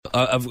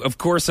Of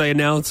course, I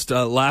announced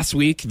last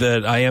week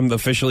that I am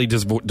officially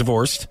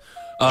divorced.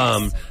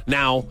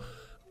 Now,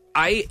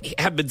 I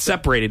have been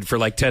separated for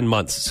like 10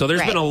 months. So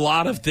there's been a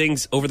lot of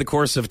things over the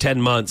course of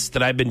 10 months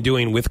that I've been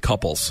doing with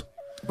couples.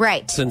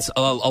 Right. Since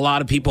a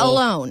lot of people...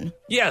 Alone.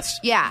 Yes.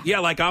 Yeah. Yeah,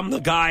 like I'm the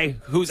guy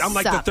I'm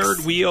like the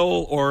third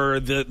wheel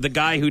or the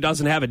guy who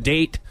doesn't have a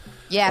date.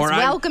 Yes,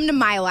 welcome to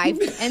my life.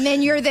 And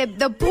then you're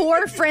the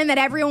poor friend that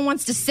everyone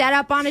wants to set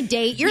up on a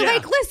date. You're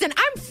like, listen,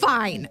 I'm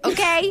fine,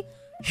 okay?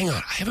 Hang on,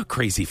 I have a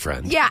crazy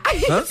friend. Yeah,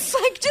 it's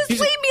like, just leave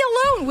me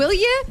alone, will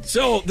you?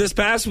 So this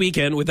past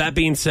weekend, with that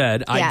being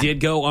said, I did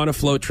go on a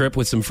float trip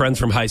with some friends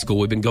from high school.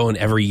 We've been going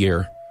every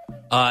year.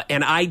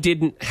 And I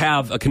didn't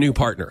have a canoe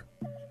partner.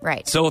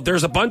 Right. So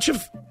there's a bunch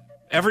of...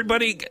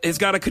 Everybody has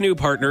got a canoe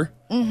partner.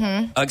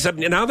 Mm-hmm. Except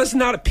now this is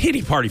not a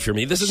pity party for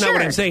me. This is not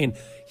what I'm saying.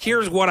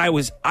 Here's what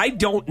I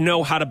don't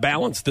know how to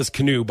balance this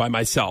canoe by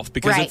myself.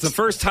 Because it's the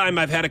first time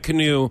I've had a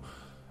canoe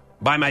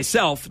by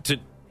myself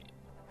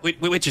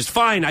which is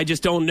fine. I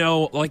just don't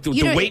know like the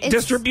weight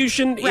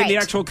distribution in the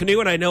actual canoe.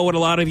 And I know what a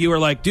lot of you are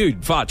like,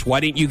 dude, Fotsch, why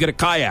didn't you get a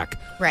kayak?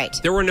 Right.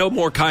 There were no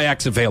more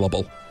kayaks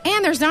available.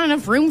 And there's not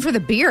enough room for the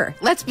beer.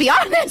 Let's be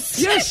honest.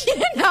 Yes.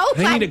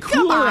 I need a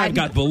cooler. I've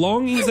got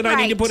belongings that I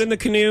need to put in the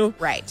canoe.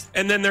 Right.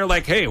 And then they're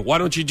like, hey, why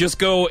don't you just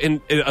go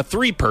in a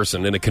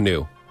 3-person in a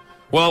canoe?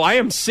 Well, I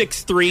am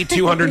 6'3",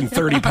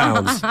 230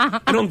 pounds. I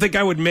don't think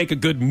I would make a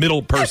good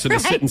middle person to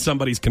sit in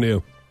somebody's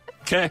canoe.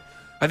 Okay?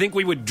 I think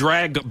we would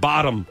drag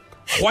bottom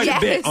quite a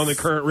bit on the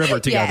current river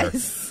together.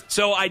 Yes.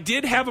 So I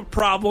did have a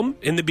problem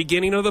in the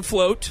beginning of the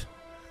float.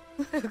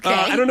 Okay.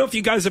 I don't know if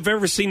you guys have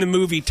ever seen the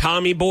movie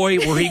Tommy Boy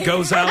where he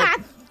goes out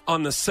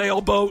on the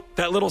sailboat,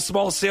 that little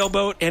small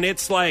sailboat, and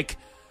it's like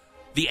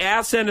the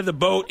ass end of the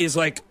boat is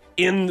like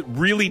in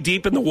really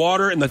deep in the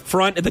water, and the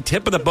front and the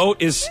tip of the boat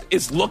is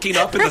looking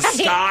up in the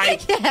sky.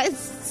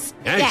 Yes.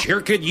 I sure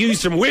could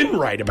use some wind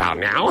right about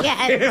now.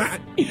 Yes.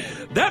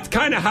 That's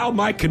kind of how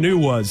my canoe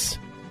was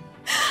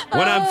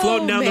when I'm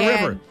floating down the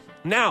river.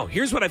 Now,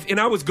 here's what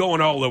I was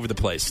going all over the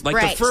place.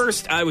 Like the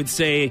first, I would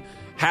say,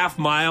 half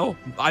mile.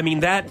 I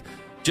mean, that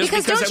just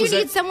because don't you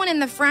need someone in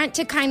the front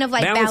to kind of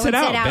like balance it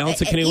out? Balance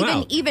the canoe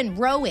out. Even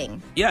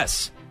rowing.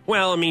 Yes.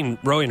 Well, I mean,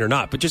 rowing or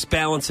not, but just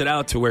balance it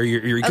out to where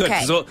you're good.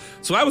 Okay. So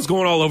I was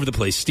going all over the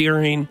place,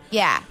 steering.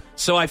 Yeah.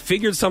 So I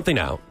figured something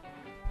out.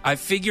 I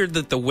figured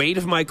that the weight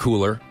of my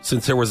cooler,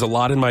 since there was a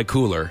lot in my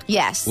cooler,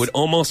 would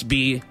almost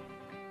be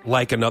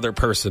like another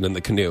person in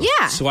the canoe.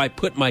 Yeah. So I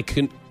put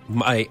an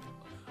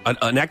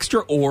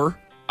extra oar.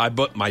 I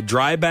put my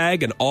dry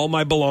bag and all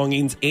my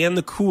belongings and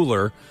the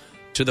cooler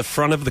to the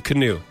front of the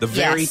canoe, the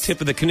very tip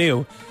of the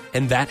canoe,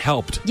 and that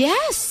helped.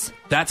 Yes.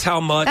 That's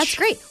how much. That's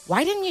great.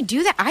 Why didn't you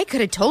do that? I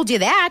could have told you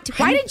that.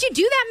 Why didn't you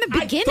do that in the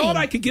beginning? I thought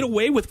I could get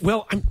away with,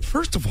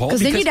 first of all,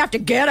 because then you'd have to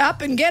get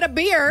up and get a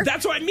beer.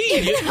 That's what I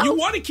mean. You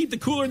want to keep the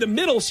cooler in the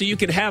middle so you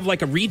could have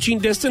like a reaching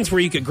distance where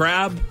you could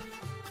grab,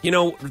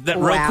 that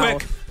real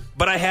quick.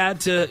 But I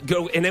had to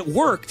go, and it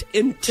worked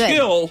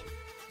until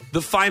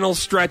the final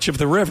stretch of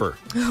the river.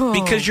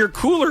 Because your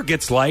cooler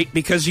gets light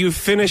because you've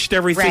finished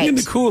everything in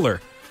the cooler.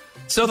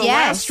 So the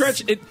last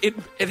stretch,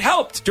 it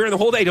helped during the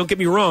whole day. Don't get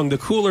me wrong. The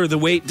cooler, the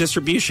weight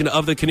distribution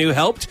of the canoe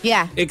helped.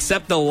 Yeah.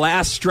 Except the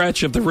last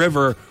stretch of the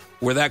river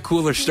where that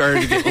cooler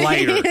started to get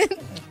lighter.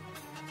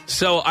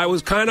 So I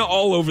was kind of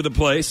all over the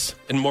place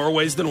in more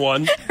ways than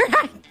one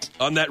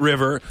on that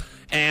river.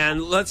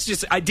 And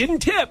I didn't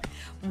tip.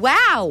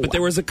 Wow. But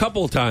there was a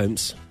couple of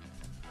times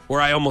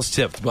where I almost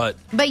tipped. But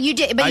you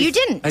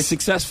didn't. I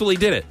successfully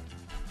did it.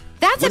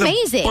 That's with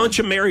amazing. A bunch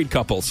of married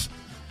couples.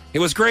 It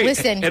was great.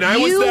 Listen,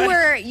 and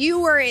you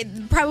were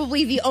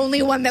probably the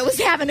only one that was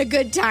having a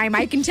good time.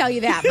 I can tell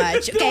you that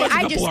much. Okay, there was a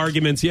couple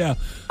arguments. Yeah,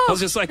 I was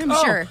just like,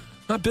 sure.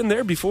 I've been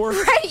there before.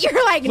 Right?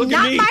 You're like,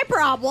 not my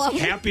problem.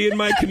 Happy in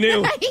my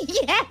canoe.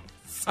 Yes.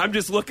 I'm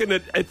just looking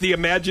at the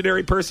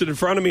imaginary person in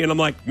front of me, and I'm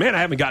like, man, I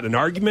haven't gotten an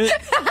argument.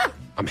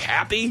 I'm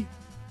happy.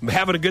 I'm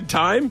having a good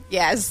time.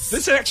 Yes.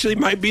 This actually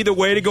might be the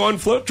way to go on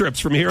float trips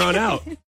from here on out.